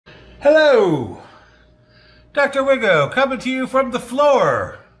Hello, Dr. Wigo coming to you from the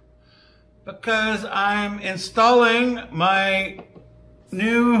floor because I'm installing my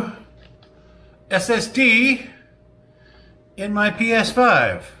new SSD in my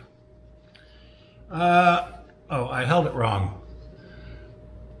PS5. Oh, I held it wrong.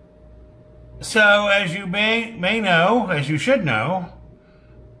 So as you may know, as you should know,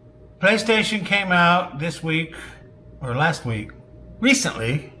 PlayStation came out this week, or last week,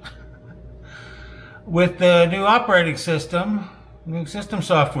 recently, with the new operating system, new system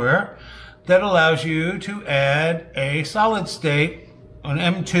software that allows you to add a solid state, an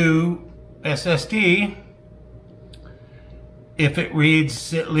M.2 SSD, if it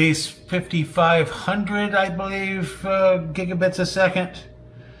reads at least 5,500, I believe, gigabits a second.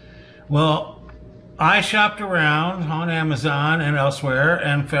 Well, I shopped around on Amazon and elsewhere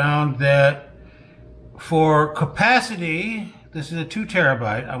and found that for capacity, this is a 2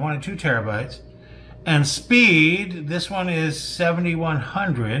 terabyte, I wanted 2 terabytes, and speed, this one is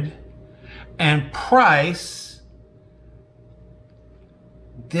 7,100, and price,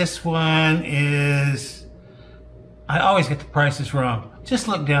 this one is, I always get the prices wrong. Just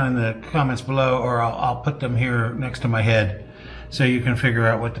look down in the comments below, or I'll put them here next to my head so you can figure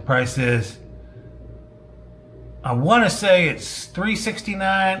out what the price is. I want to say it's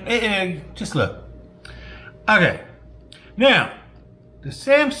 $369. Just look. Okay. Now, the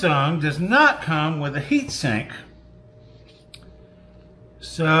Samsung does not come with a heatsink.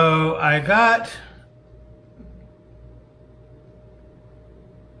 So I got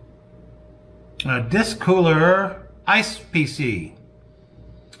a disk cooler icepc.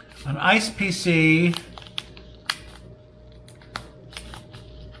 An icepc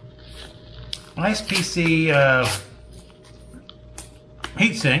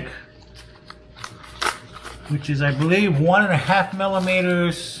heatsink, which is, I believe, 1.5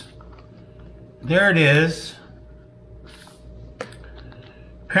 millimeters. There it is.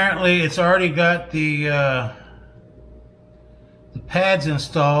 Apparently, it's already got the pads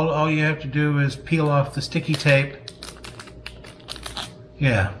installed. All you have to do is peel off the sticky tape.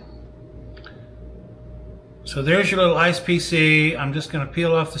 Yeah. So there's your little icepc. I'm just going to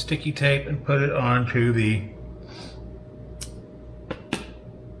peel off the sticky tape and put it onto the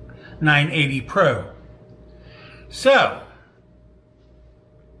 980 Pro. So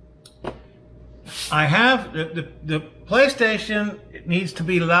I have the PlayStation. It needs to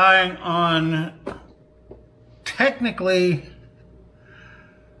be lying on, technically,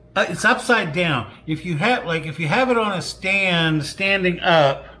 it's upside down. If you have it on a stand, standing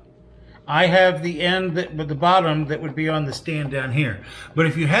up, I have the end with the bottom that would be on the stand down here. But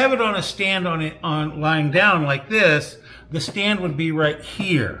if you have it on a stand on lying down like this, the stand would be right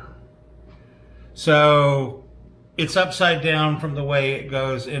here. So it's upside down from the way it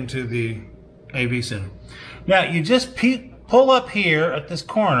goes into the AV center. Now you just pull up here at this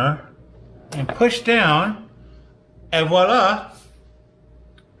corner and push down, and voila,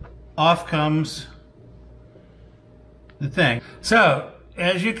 off comes the thing. So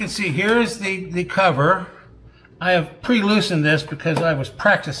as you can see, here's the cover. I have pre-loosened this because I was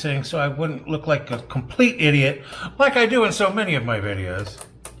practicing so I wouldn't look like a complete idiot like I do in so many of my videos.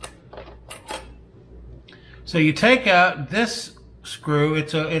 So you take out this screw.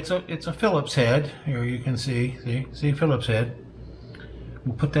 It's a Phillips head. Here you can see Phillips head.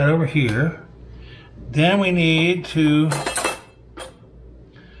 We'll put that over here. Then we need to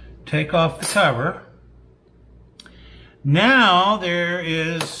take off the cover. Now there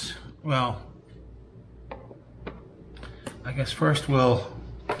is, well, I guess first we'll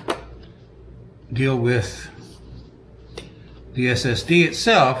deal with the SSD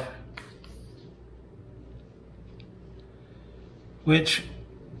itself, which,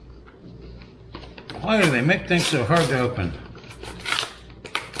 why do they make things so hard to open?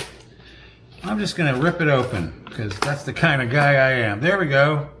 I'm just going to rip it open because that's the kind of guy I am. There we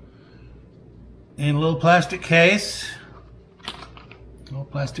go. In a little plastic case, little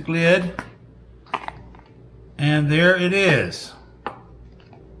plastic lid, and there it is.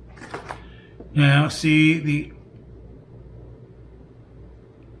 Now see,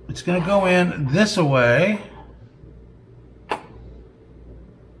 it's going to go in this way.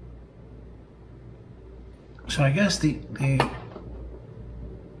 So I guess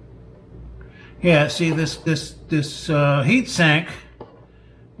yeah, see, this heat sink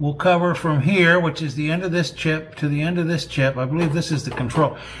will cover from here, which is the end of this chip, to the end of this chip. I believe this is the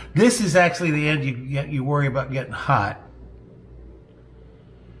control. This is actually the end you worry about getting hot.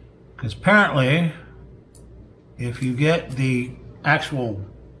 Because apparently, if you get the actual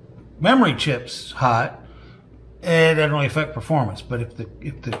memory chips hot, it doesn't really affect performance. But if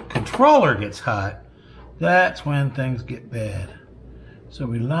the controller gets hot, that's when things get bad. So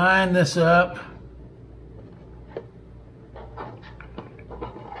we line this up.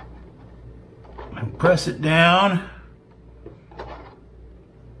 And press it down.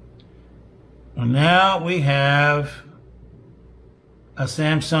 And now we have a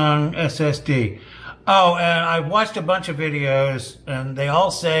Samsung SSD. Oh, and I've watched a bunch of videos and they all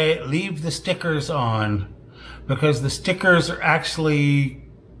say leave the stickers on because the stickers are actually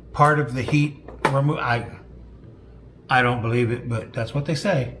part of the heat remove. I don't believe it, but that's what they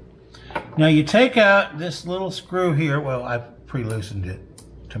say. Now you take out this little screw here. Well, I've pre-loosened it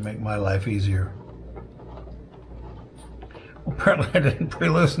to make my life easier. Well, apparently I didn't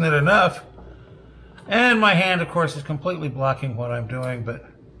pre-loosen it enough. And my hand, of course, is completely blocking what I'm doing, but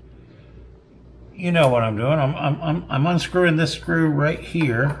you know what I'm doing. I'm unscrewing this screw right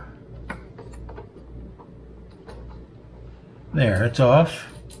here. There, it's off.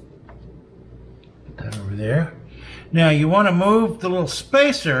 Put that over there. Now you want to move the little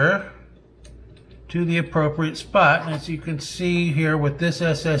spacer to the appropriate spot. And as you can see here with this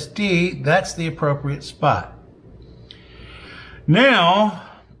SSD, that's the appropriate spot. Now,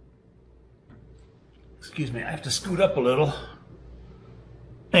 excuse me, I have to scoot up a little.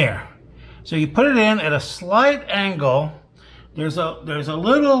 There. So you put it in at a slight angle. There's a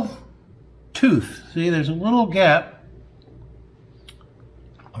little tooth. See, there's a little gap.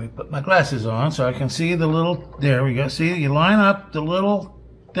 Let me put my glasses on so I can see the little, there we go. See, you line up the little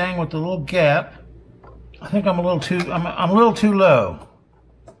thing with the little gap. I think I'm a little too low.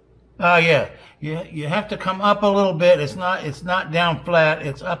 Oh yeah. You have to come up a little bit. It's not down flat,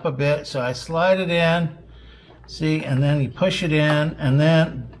 it's up a bit. So I slide it in. See, and then you push it in, and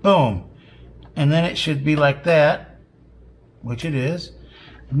then boom. And then it should be like that, which it is.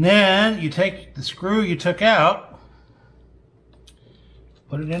 And then you take the screw you took out,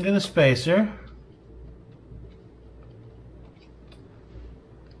 put it into the spacer.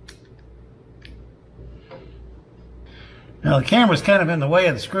 Now the camera's kind of in the way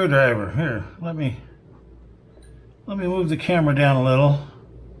of the screwdriver. Here, let me move the camera down a little.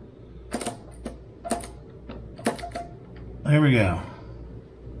 There we go.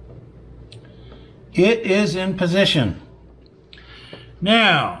 It is in position.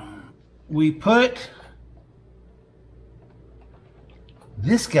 Now, we put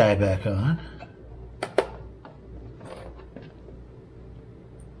this guy back on.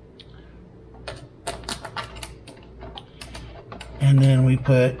 And then we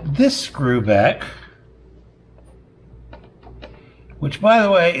put this screw back, which by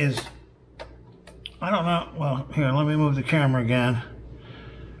the way is, I don't know, well, here, let me move the camera again.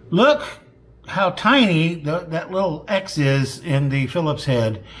 Look how tiny that little X is in the Phillips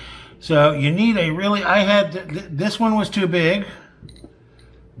head. So you need a really, I had, this one was too big.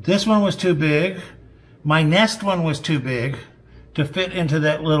 This one was too big. My Nest one was too big to fit into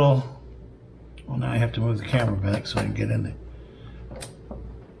that little, well, now I have to move the camera back so I can get in there.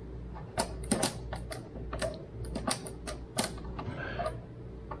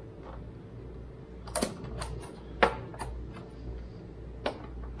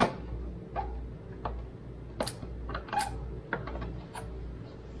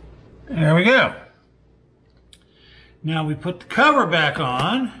 There we go. Now we put the cover back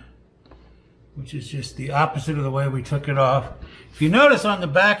on, which is just the opposite of the way we took it off. If you notice on the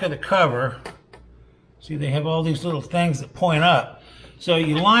back of the cover, see they have all these little things that point up. So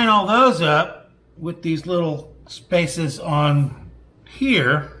you line all those up with these little spaces on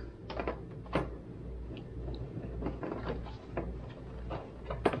here.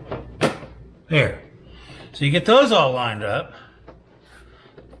 There. So you get those all lined up.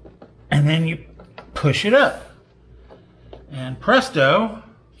 And then you push it up. And presto,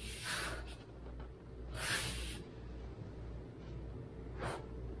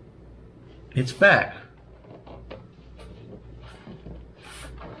 it's back.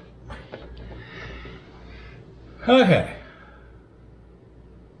 Okay.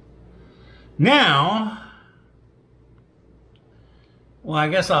 Now, well, I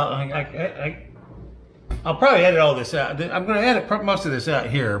guess I'll probably edit all this out. I'm going to edit most of this out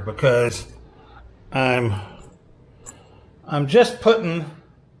here because I'm just plugging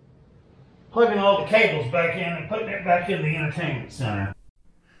all the cables back in and putting it back in the entertainment center.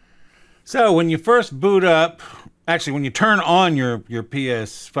 So when you first boot up, actually when you turn on your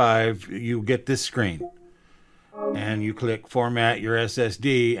PS5, you get this screen. And you click format your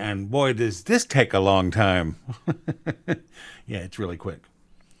SSD, and boy, does this take a long time. Yeah, it's really quick.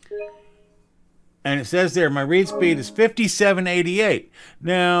 And it says there, my read speed is 5788.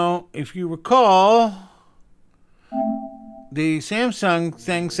 Now, if you recall, The Samsung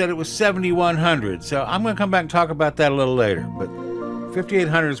thing said it was 7100, so I'm going to come back and talk about that a little later. But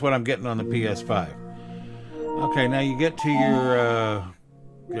 5800 is what I'm getting on the PS5. Okay, now you get to your,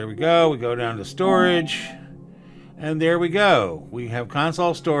 there we go. We go down to storage, and there we go. We have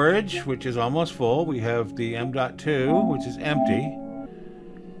console storage, which is almost full. We have the M.2, which is empty.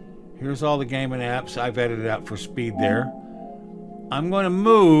 Here's all the game and apps. I've edited out for speed there. I'm going to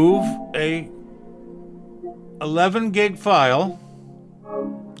move a 11 gig file,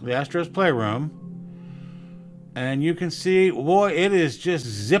 the Astros Playroom, and you can see, boy, it is just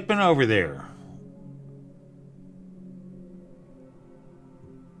zipping over there.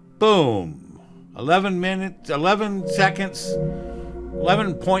 Boom. 11 minutes, 11 seconds,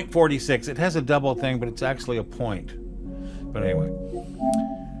 11.46. It has a double thing, but it's actually a point. But anyway.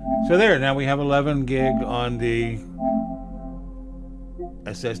 So there, now we have 11 gig on the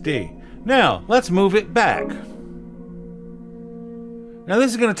SSD. Now, let's move it back. Now,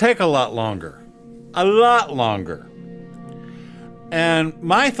 this is going to take a lot longer. A lot longer. And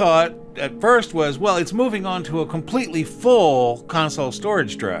my thought at first was, well, it's moving on to a completely full console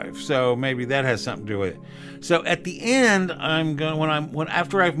storage drive, so maybe that has something to do with it. So at the end, I'm going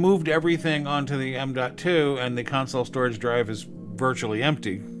after I've moved everything onto the M.2 and the console storage drive is virtually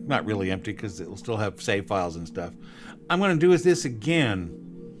empty, not really empty because it'll still have save files and stuff. I'm going to do this again,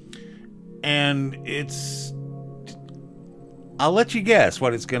 and I'll let you guess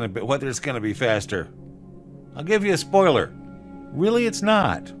what it's going to be, whether it's going to be faster. I'll give you a spoiler. Really, it's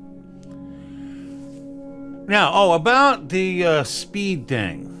not. Now, about the speed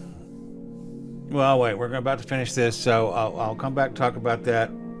thing. Well, wait, we're about to finish this, so I'll come back and talk about that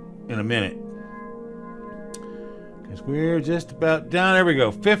in a minute. Because we're just about done. There we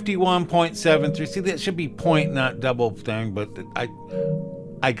go, 51.73. See, that should be point, not double thing, but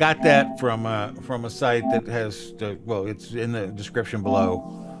I got that from a site that has, well, it's in the description below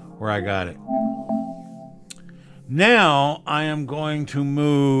where I got it. Now I am going to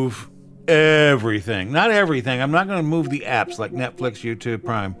move everything. Not everything. I'm not going to move the apps like Netflix, YouTube,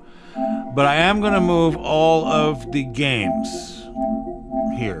 Prime. But I am going to move all of the games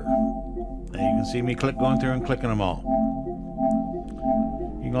here. And you can see me going through and clicking them all.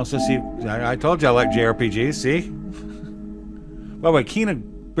 You can also see, I told you I like JRPGs, see? By the way, Kena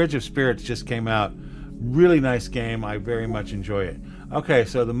Bridge of Spirits just came out. Really nice game. I very much enjoy it. Okay,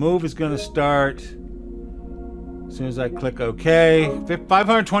 so the move is going to start as soon as I click OK.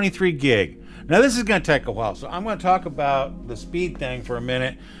 523 gig. Now this is going to take a while, so I'm going to talk about the speed thing for a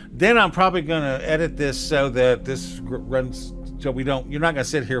minute. Then I'm probably going to edit this so that this runs, so you're not going to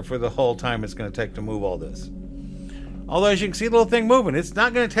sit here for the whole time it's going to take to move all this. Although as you can see the little thing moving, it's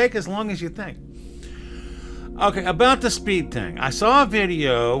not going to take as long as you think. Okay, about the speed thing. I saw a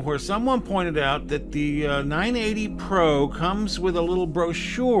video where someone pointed out that the 980 Pro comes with a little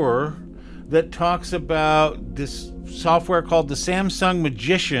brochure that talks about this software called the Samsung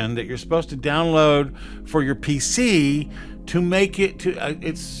Magician that you're supposed to download for your PC to make it to,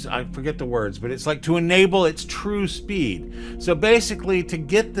 I forget the words, but it's like to enable its true speed. So basically, to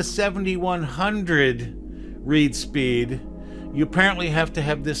get the 7100 read speed, you apparently have to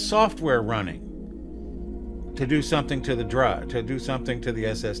have this software running to do something to the drive, to do something to the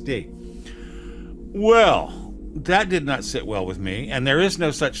SSD. Well, that did not sit well with me, and there is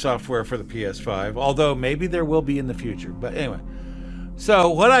no such software for the PS5, although maybe there will be in the future. But anyway, so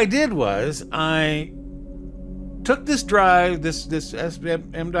what I did was I took this drive, this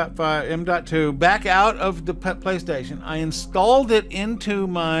M.2 back out of the PlayStation. I installed it into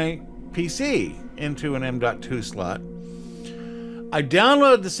my PC, into an M.2 slot. I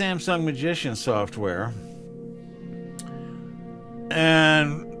downloaded the Samsung Magician software,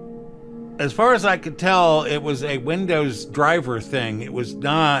 and as far as I could tell, it was a Windows driver thing. It was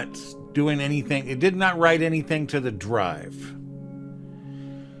not doing anything. It did not write anything to the drive.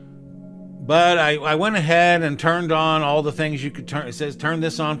 But I went ahead and turned on all the things you could turn. It says turn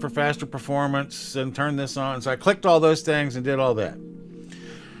this on for faster performance and turn this on. So I clicked all those things and did all that.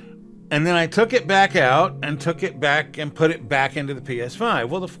 And then I took it back out and took it back and put it back into the PS5.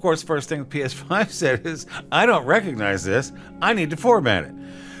 Well, of course, first thing the PS5 said is, I don't recognize this. I need to format it.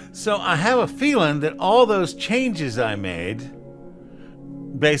 So I have a feeling that all those changes I made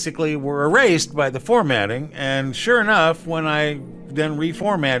basically were erased by the formatting. And sure enough, when I then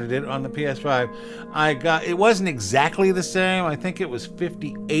reformatted it on the PS5, it wasn't exactly the same. I think it was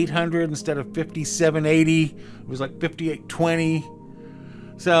 5800 instead of 5780. It was like 5820.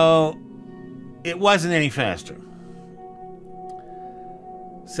 So it wasn't any faster.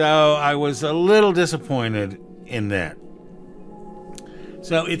 So I was a little disappointed in that.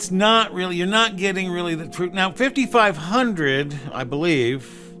 So it's not really, you're not getting really the truth. Now 5500, I believe,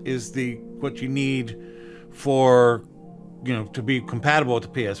 is what you need for, to be compatible with the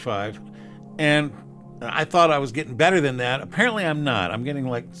PS5. And I thought I was getting better than that. Apparently I'm not. I'm getting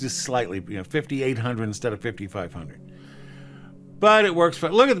like just slightly, 5800 instead of 5500. But it works for.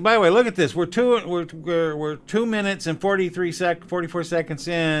 By the way, look at this. We're 2 minutes and 44 seconds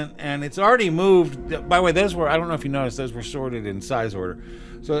in, and it's already moved. By the way, those were, I don't know if you noticed, those were sorted in size order.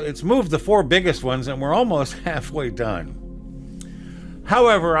 So it's moved the 4 biggest ones, and we're almost halfway done.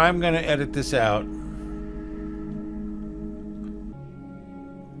 However, I'm going to edit this out.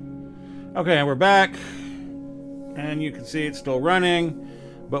 Okay, we're back, and you can see it's still running,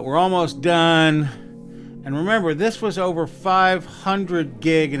 but we're almost done. And remember, this was over 500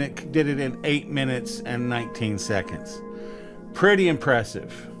 gig, and it did it in 8 minutes and 19 seconds. Pretty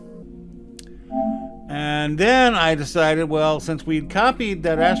impressive. And then I decided, well, since we'd copied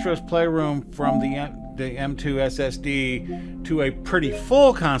that Astro's Playroom from the M.2 SSD to a pretty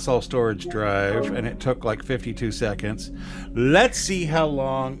full console storage drive, and it took like 52 seconds, let's see how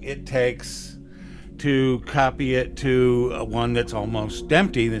long it takes to copy it to one that's almost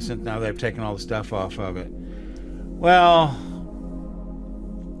empty, since now they've taken all the stuff off of it. Well,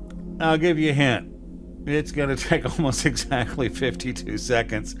 I'll give you a hint. It's going to take almost exactly 52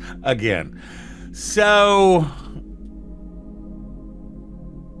 seconds again. So,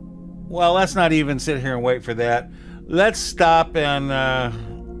 well, let's not even sit here and wait for that. Let's stop and,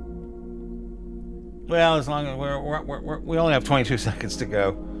 well, as long as we only have 22 seconds to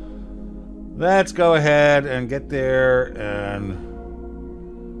go. Let's go ahead and get there, and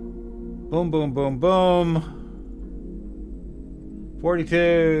boom, boom, boom, boom.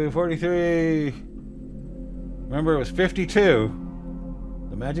 42, 43. Remember, it was 52.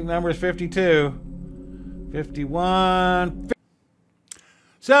 The magic number is 52. 51.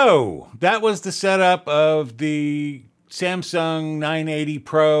 So, that was the setup of the Samsung 980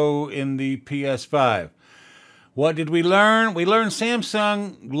 Pro in the PS5. What did we learn? We learned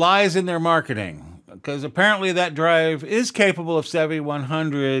Samsung lies in their marketing, because apparently that drive is capable of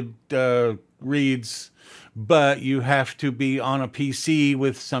 7100 reads, but you have to be on a PC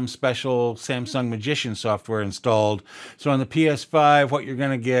with some special Samsung Magician software installed. So on the PS5, what you're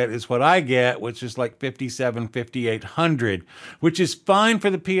going to get is what I get, which is like 5800, which is fine for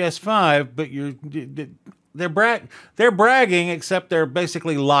the PS5, but they're bragging, except they're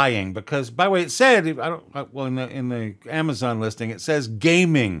basically lying, because, by the way, it said, in the Amazon listing, it says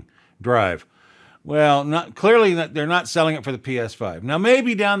gaming drive. Well, clearly they're not selling it for the PS5. Now,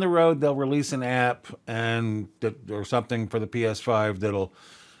 maybe down the road they'll release an app or something for the PS5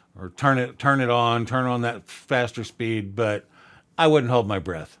 or turn on that faster speed, but I wouldn't hold my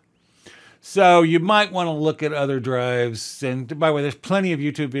breath. So you might want to look at other drives. And by the way, there's plenty of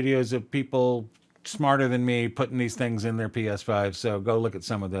YouTube videos of people smarter than me putting these things in their PS5. So go look at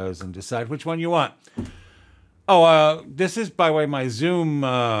some of those and decide which one you want. Oh, this is, by the way, my Zoom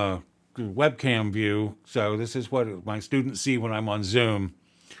webcam view. So this is what my students see when I'm on Zoom.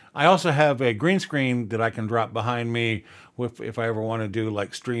 I also have a green screen that I can drop behind me if I ever want to do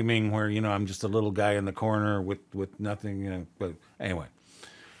like streaming, where, I'm just a little guy in the corner with nothing, but anyway,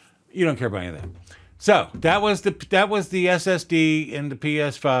 you don't care about any of that. So that was the SSD in the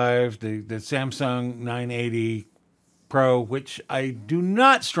PS5, the Samsung 980 Pro, which I do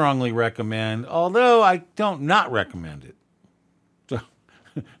not strongly recommend, although I don't not recommend it. So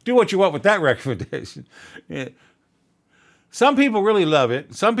do what you want with that recommendation. Yeah. Some people really love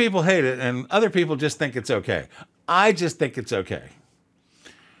it, some people hate it, and other people just think it's okay. I just think it's okay.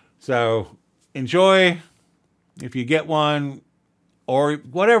 So enjoy if you get one, or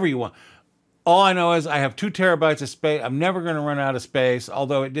whatever you want. All I know is I have 2 terabytes of space. I'm never going to run out of space,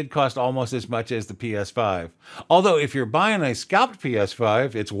 although it did cost almost as much as the PS5. Although if you're buying a scalped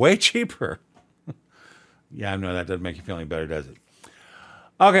PS5, it's way cheaper. Yeah, I know that doesn't make you feel any better, does it?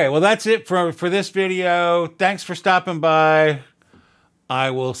 Okay, well, that's it for this video. Thanks for stopping by.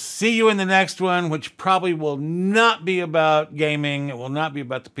 I will see you in the next one, which probably will not be about gaming. It will not be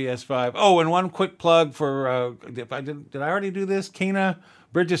about the PS5. Oh, and one quick plug for, did I already do this? Kena,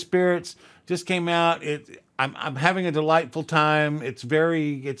 Bridge of Spirits, just came out. I'm having a delightful time. It's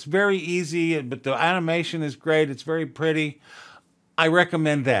very easy, but the animation is great. It's very pretty. I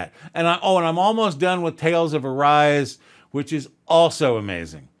recommend that. And I'm almost done with Tales of Arise, which is also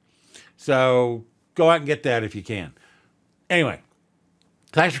amazing. So go out and get that if you can. Anyway,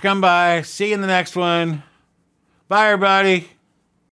 thanks for coming by. See you in the next one. Bye, everybody.